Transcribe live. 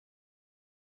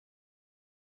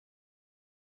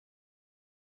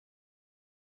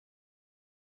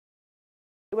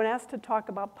When asked to talk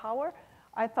about power,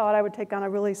 I thought I would take on a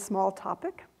really small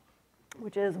topic,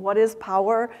 which is what is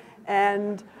power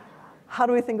and how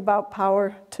do we think about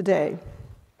power today?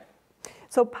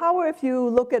 So power, if you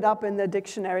look it up in the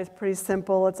dictionary, is pretty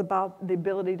simple. It's about the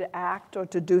ability to act or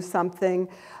to do something,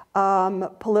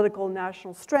 political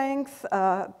national strength,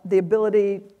 the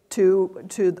ability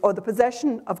or the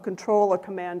possession of control or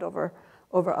command over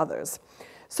others.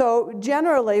 So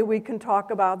generally, we can talk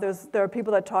about, there are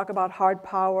people that talk about hard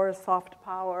power, soft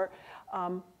power. I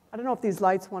don't know if these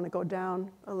lights want to go down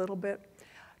a little bit.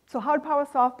 So hard power,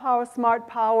 soft power, smart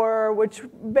power, which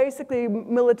basically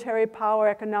military power,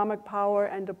 economic power,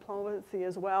 and diplomacy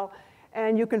as well.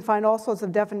 And you can find all sorts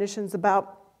of definitions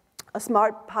about a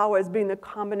smart power as being the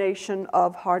combination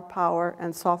of hard power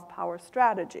and soft power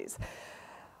strategies.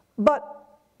 But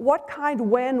what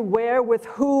kind, when, where, with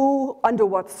who, under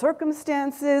what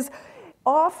circumstances?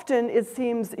 Often it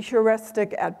seems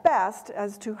heuristic at best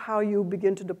as to how you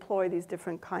begin to deploy these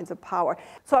different kinds of power.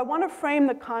 So I want to frame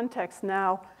the context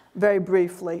now very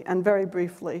briefly. And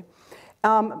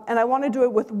I want to do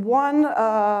it with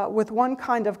one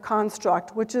kind of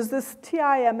construct, which is this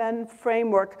TIMN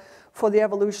framework for the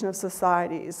evolution of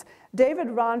societies. David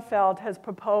Ronfeld has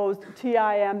proposed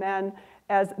TIMN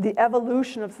as the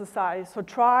evolution of society. So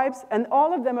tribes, and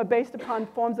all of them are based upon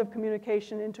forms of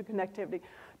communication, interconnectivity.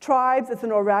 Tribes, it's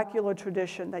an oracular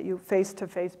tradition that you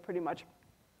face-to-face pretty much.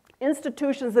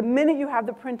 Institutions, the minute you have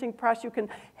the printing press, you can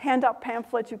hand out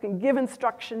pamphlets, you can give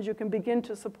instructions, you can begin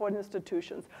to support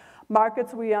institutions.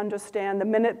 Markets, we understand, the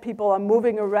minute people are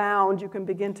moving around, you can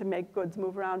begin to make goods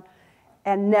move around.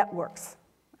 And networks,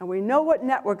 and we know what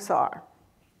networks are.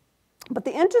 But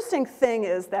the interesting thing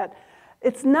is that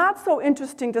it's not so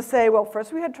interesting to say, well,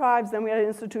 first we had tribes, then we had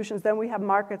institutions, then we have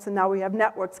markets, and now we have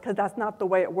networks, because that's not the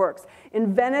way it works.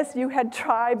 In Venice, you had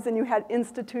tribes, and you had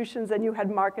institutions, and you had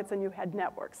markets, and you had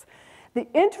networks. The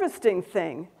interesting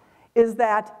thing is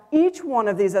that each one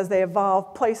of these, as they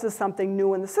evolve, places something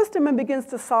new in the system and begins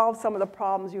to solve some of the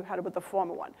problems you had with the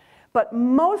former one. But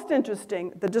most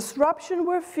interesting, the disruption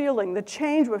we're feeling, the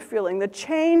change we're feeling, the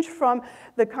change from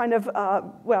the kind of,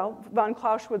 von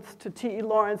Clausewitz to T.E.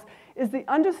 Lawrence, is the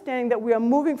understanding that we are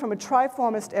moving from a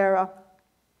triformist era,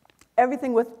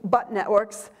 everything with but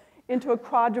networks, into a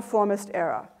quadriformist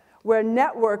era, where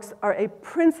networks are a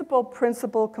principal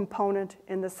component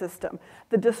in the system.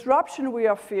 The disruption we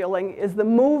are feeling is the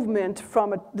movement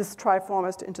from this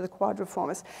triformist into the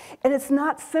quadriformist. And it's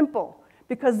not simple,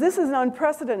 because this is an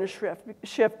unprecedented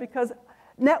shift, because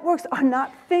networks are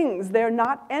not things, they're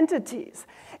not entities.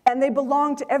 And they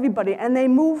belong to everybody, and they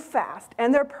move fast,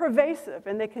 and they're pervasive,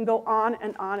 and they can go on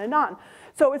and on and on.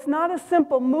 So it's not a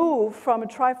simple move from a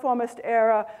triformist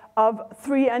era of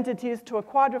 3 entities to a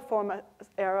quadriformist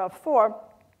era of 4.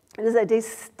 It is a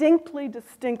distinctly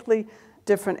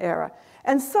different era.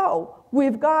 And so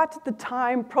we've got the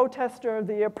Time Protester of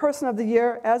the Year, Person of the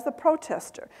Year as the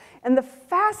protester. And the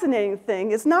fascinating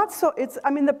thing is not so,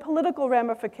 the political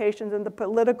ramifications and the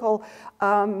political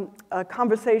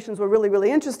conversations were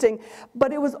really interesting,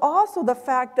 but it was also the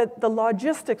fact that the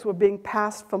logistics were being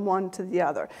passed from one to the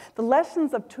other. The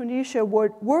lessons of Tunisia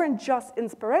weren't just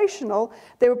inspirational,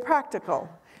 they were practical.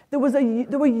 There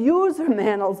were user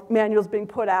manuals being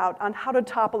put out on how to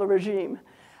topple a regime,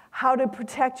 how to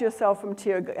protect yourself from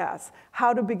tear gas,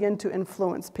 how to begin to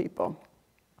influence people.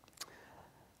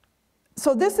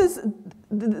 So this is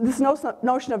this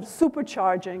notion of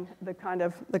supercharging the kind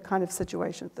of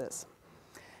situation of this.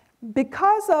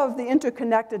 Because of the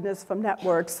interconnectedness from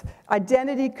networks,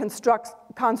 identity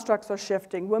constructs are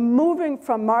shifting. We're moving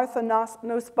from Martha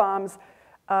Nussbaum's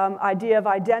idea of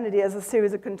identity as a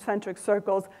series of concentric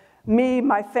circles, me,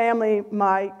 my family,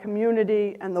 my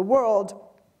community, and the world,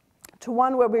 to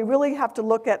one where we really have to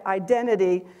look at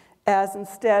identity as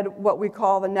instead what we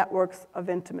call the networks of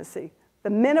intimacy.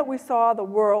 The minute we saw the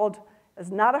world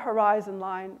as not a horizon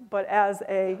line, but as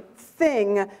a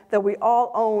thing that we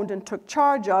all owned and took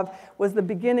charge of, was the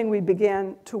beginning we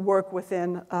began to work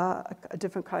within a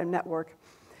different kind of network.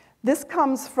 This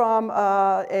comes from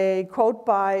a quote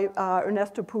by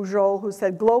Ernesto Pujol, who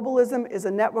said, "Globalism is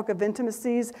a network of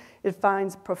intimacies. It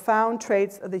finds profound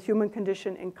traits of the human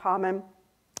condition in common,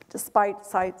 despite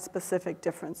site-specific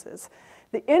differences."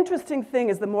 The interesting thing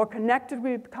is the more connected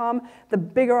we become, the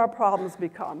bigger our problems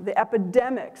become. The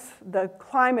epidemics, the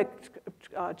climate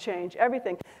change,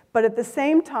 everything. But at the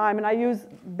same time, and I use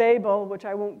Babel, which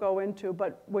I won't go into,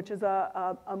 but which is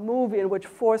a movie in which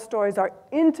 4 stories are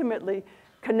intimately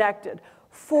connected.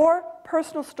 4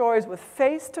 personal stories with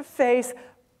face-to-face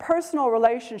personal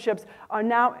relationships are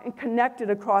now connected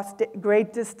across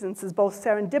great distances, both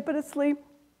serendipitously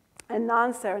and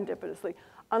non-serendipitously.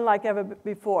 unlike ever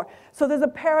before. So there's a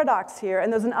paradox here,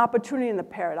 and there's an opportunity in the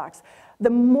paradox. The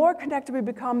more connected we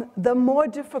become, the more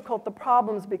difficult the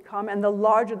problems become, and the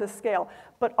larger the scale.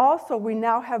 But also, we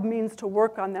now have means to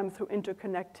work on them through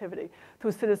interconnectivity,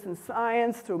 through citizen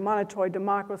science, through monetary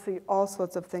democracy, all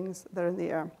sorts of things that are in the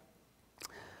air.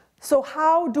 So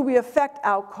how do we affect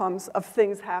outcomes of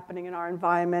things happening in our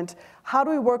environment? How do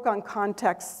we work on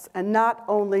contexts and not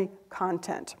only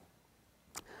content?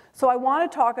 So I want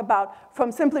to talk about,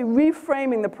 from simply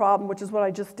reframing the problem, which is what I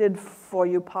just did for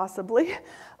you possibly,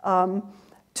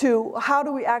 to how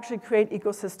do we actually create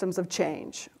ecosystems of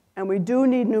change? And we do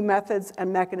need new methods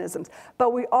and mechanisms.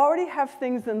 But we already have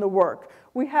things in the work.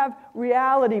 We have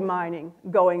reality mining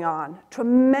going on,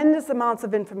 tremendous amounts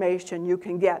of information you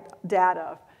can get data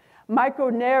of.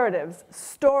 Micro-narratives,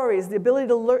 stories, the ability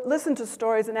to listen to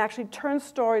stories and actually turn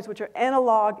stories which are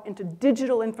analog into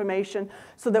digital information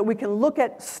so that we can look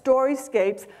at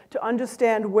storyscapes to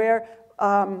understand where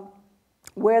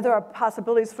there are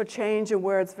possibilities for change and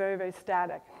where it's very, very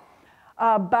static.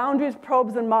 Boundaries,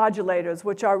 probes, and modulators,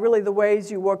 which are really the ways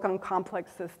you work on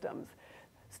complex systems.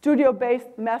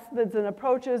 Studio-based methods and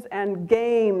approaches and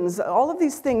games, all of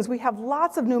these things, we have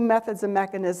lots of new methods and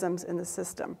mechanisms in the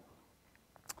system.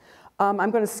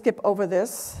 I'm going to skip over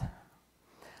this.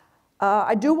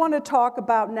 I do want to talk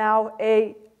about now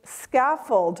a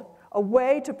scaffold, a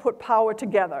way to put power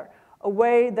together, a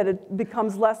way that it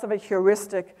becomes less of a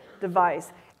heuristic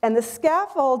device. And the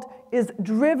scaffold is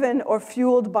driven or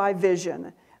fueled by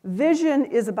vision. Vision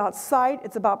is about sight,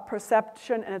 it's about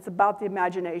perception, and it's about the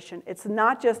imagination. It's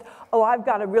not just, oh, I've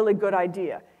got a really good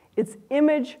idea. It's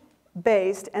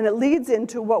image-based, and it leads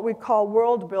into what we call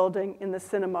world building in the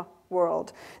cinema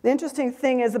world. The interesting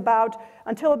thing is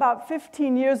until about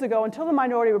 15 years ago, until the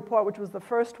Minority Report, which was the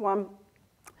first one,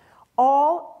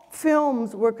 all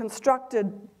films were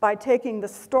constructed by taking the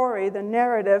story, the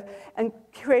narrative, and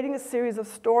creating a series of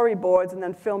storyboards and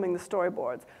then filming the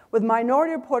storyboards. With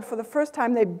Minority Report, for the first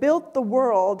time, they built the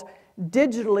world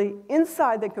digitally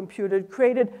inside the computer,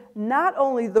 created not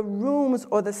only the rooms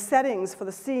or the settings for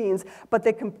the scenes, but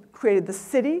they created the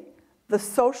city, the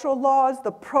social laws,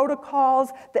 the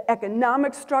protocols, the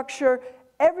economic structure.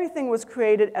 Everything was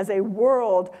created as a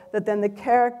world that then the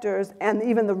characters and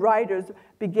even the writers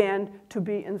began to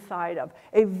be inside of.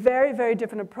 A very, very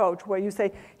different approach where you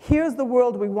say, here's the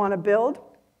world we want to build.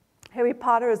 Harry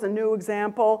Potter is a new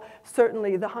example.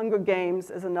 Certainly The Hunger Games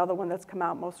is another one that's come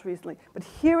out most recently. But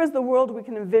here is the world we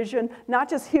can envision, not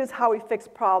just here's how we fix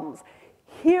problems.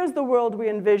 Here's the world we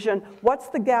envision. What's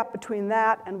the gap between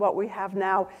that and what we have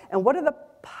now? And what are the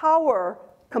power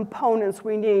components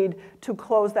we need to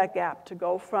close that gap, to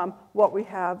go from what we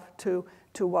have to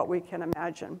what we can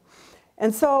imagine?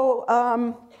 And so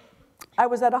I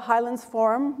was at a Highlands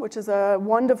Forum, which is a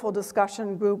wonderful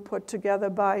discussion group put together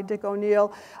by Dick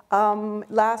O'Neill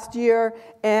last year,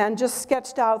 and just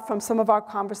sketched out from some of our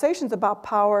conversations about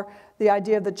power the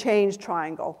idea of the change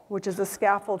triangle, which is a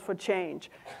scaffold for change.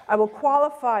 I will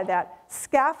qualify that.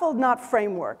 Scaffold, not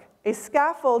framework. A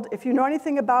scaffold, if you know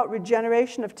anything about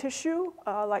regeneration of tissue,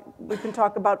 like we can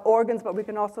talk about organs, but we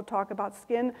can also talk about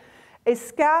skin, a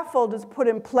scaffold is put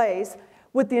in place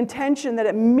with the intention that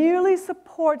it merely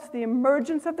supports the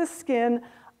emergence of the skin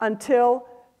until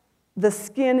the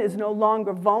skin is no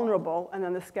longer vulnerable, and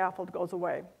then the scaffold goes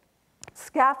away.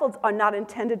 Scaffolds are not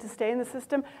intended to stay in the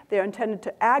system. They are intended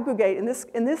to aggregate. In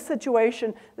this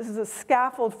situation, this is a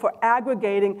scaffold for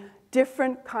aggregating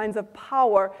different kinds of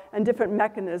power and different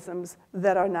mechanisms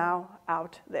that are now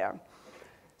out there.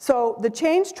 So the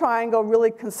change triangle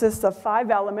really consists of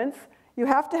 5 elements. You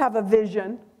have to have a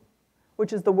vision,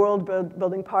 which is the world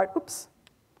building part. Oops.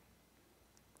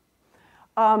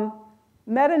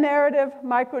 Meta-narrative,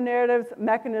 micro-narratives,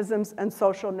 mechanisms, and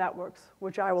social networks,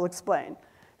 which I will explain.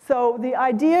 So the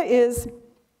idea is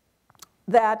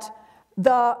that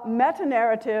the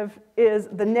meta-narrative is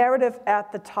the narrative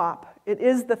at the top. It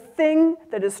is the thing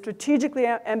that is strategically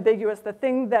ambiguous, the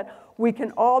thing that we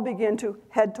can all begin to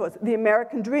head towards. The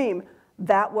American dream,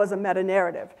 that was a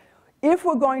meta-narrative. If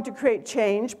we're going to create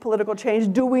change, political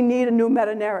change, do we need a new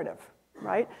meta-narrative,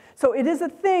 right? So it is a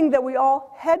thing that we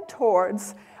all head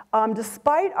towards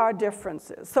despite our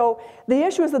differences. So the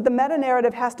issue is that the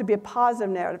meta-narrative has to be a positive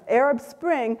narrative. Arab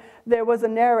Spring, there was a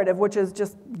narrative, which is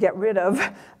just get rid of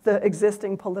the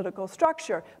existing political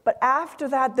structure. But after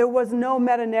that, there was no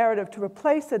meta-narrative to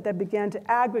replace it that began to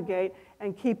aggregate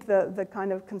and keep the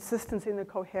kind of consistency and the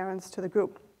coherence to the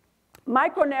group.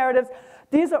 Micro-narratives,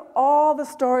 these are all the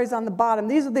stories on the bottom.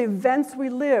 These are the events we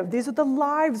live. These are the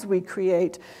lives we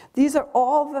create. These are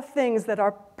all the things that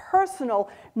are personal,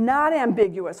 not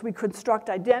ambiguous. We construct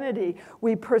identity.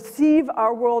 We perceive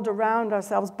our world around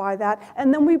ourselves by that,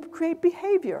 and then we create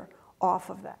behavior off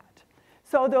of that.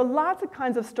 So there are lots of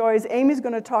kinds of stories. Amy's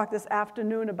going to talk this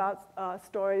afternoon about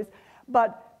stories, but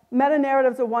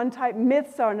meta-narratives are one type,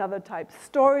 myths are another type.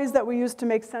 Stories that we use to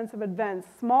make sense of events,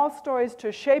 small stories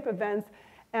to shape events,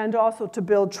 and also to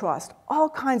build trust. All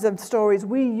kinds of stories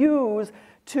we use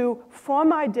to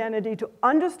form identity, to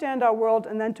understand our world,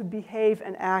 and then to behave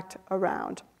and act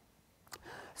around.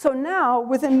 So now,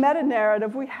 within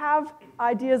meta-narrative, we have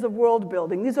ideas of world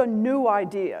building. These are new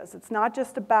ideas. It's not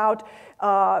just about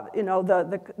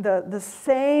the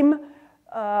same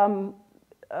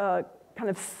kind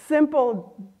of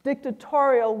simple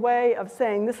dictatorial way of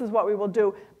saying this is what we will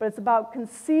do, but it's about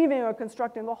conceiving or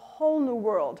constructing a whole new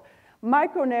world.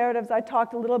 Micro-narratives, I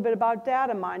talked a little bit about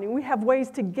data mining. We have ways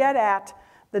to get at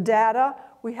the data.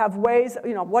 We have ways,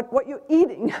 what you're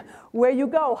eating, where you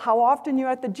go, how often you're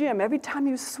at the gym, every time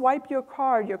you swipe your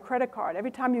card, your credit card, every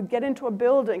time you get into a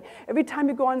building, every time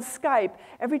you go on Skype,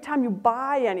 every time you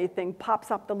buy anything,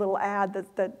 pops up the little ad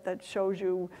that shows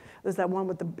you, there's that one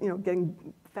with the, getting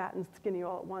fat and skinny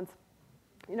all at once.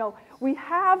 We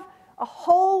have a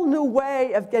whole new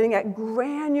way of getting at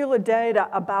granular data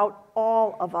about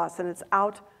all of us, and it's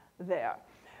out there.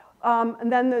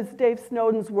 And then there's Dave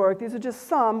Snowden's work. These are just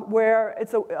some where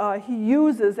he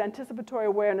uses anticipatory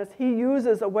awareness. He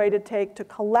uses a way to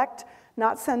collect,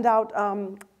 not send out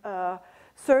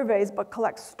surveys, but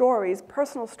collect stories,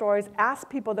 personal stories, ask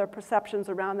people their perceptions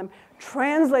around them,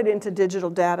 translate it into digital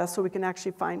data so we can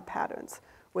actually find patterns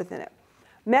within it.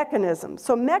 Mechanisms.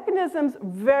 So mechanisms,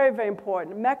 very, very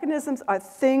important. Mechanisms are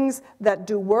things that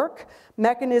do work.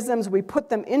 Mechanisms, we put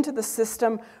them into the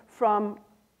system from,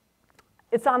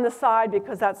 it's on the side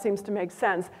because that seems to make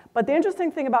sense. But the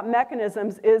interesting thing about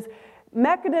mechanisms is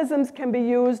mechanisms can be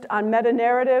used on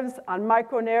meta-narratives, on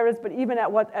micro-narratives, but even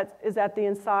at what is at the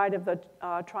inside of the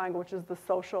triangle, which is the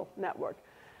social network.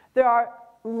 There are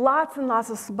lots and lots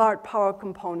of smart power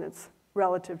components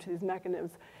relative to these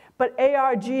mechanisms. But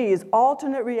ARGs,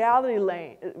 alternate reality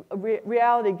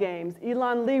games.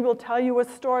 Elon Lee will tell you a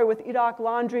story with Edok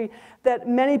Laundry that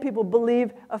many people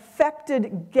believe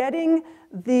affected getting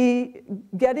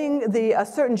a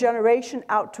certain generation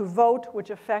out to vote, which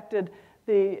affected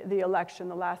the election,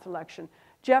 the last election.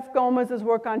 Jeff Gomez's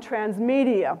work on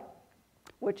transmedia,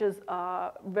 which is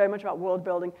very much about world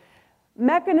building.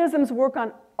 Mechanisms work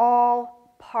on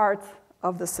all parts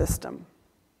of the system.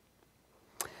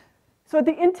 So at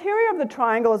the interior of the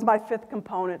triangle is my fifth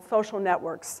component, social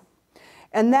networks.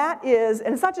 And that is,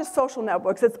 and it's not just social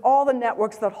networks, it's all the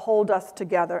networks that hold us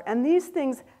together. And these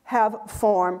things have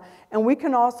form, and we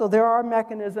can also, there are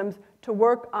mechanisms to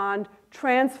work on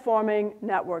transforming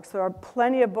networks. There are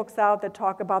plenty of books out that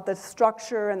talk about the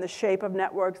structure and the shape of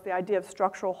networks, the idea of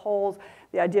structural wholes,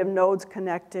 the idea of nodes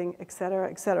connecting, et cetera,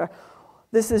 et cetera.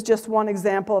 This is just one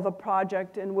example of a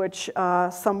project in which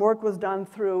some work was done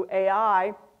through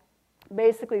AI,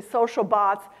 basically social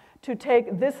bots, to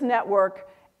take this network,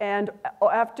 and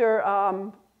after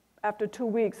 2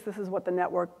 weeks, this is what the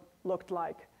network looked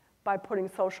like by putting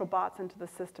social bots into the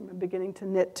system and beginning to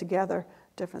knit together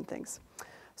different things.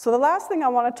 So the last thing I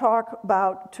want to talk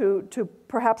about to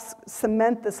perhaps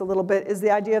cement this a little bit is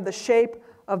the idea of the shape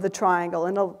of the triangle,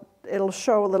 and it'll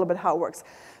show a little bit how it works.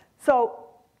 So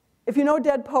if you know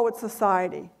Dead Poets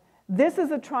Society, this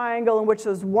is a triangle in which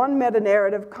there's one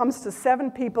meta-narrative, comes to 7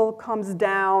 people, comes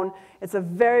down. It's a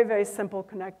very, very simple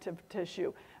connective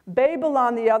tissue. Babel,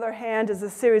 on the other hand, is a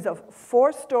series of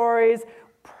 4 stories,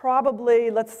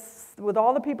 probably, with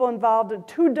all the people involved,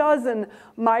 24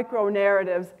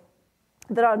 micro-narratives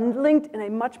that are linked in a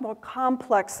much more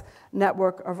complex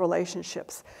network of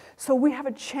relationships. So we have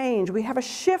a change. We have a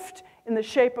shift in the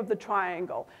shape of the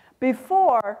triangle.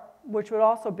 Before, which would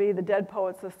also be the Dead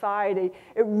Poets Society,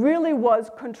 it really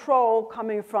was control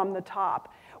coming from the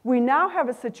top. We now have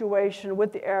a situation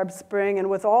with the Arab Spring and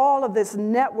with all of these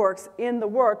networks in the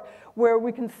work where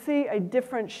we can see a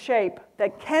different shape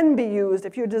that can be used.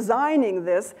 If you're designing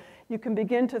this, you can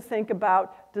begin to think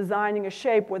about designing a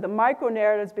shape where the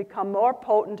micro-narratives become more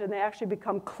potent and they actually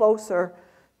become closer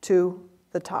to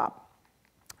the top.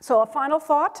 So a final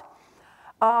thought.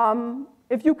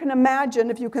 If you can imagine,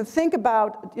 if you can think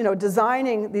about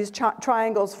designing these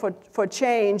triangles for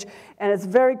change, and it's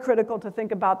very critical to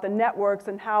think about the networks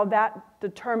and how that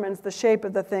determines the shape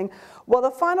of the thing, well,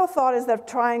 the final thought is that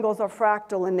triangles are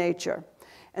fractal in nature.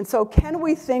 And so can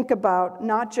we think about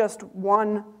not just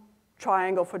one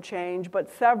triangle for change, but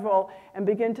several, and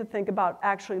begin to think about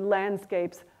actually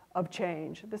landscapes of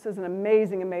change? This is an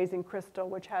amazing, amazing crystal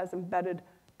which has embedded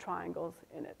triangles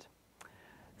in it.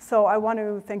 So I want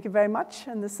to thank you very much,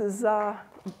 and this is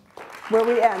where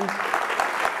we end.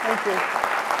 Thank you.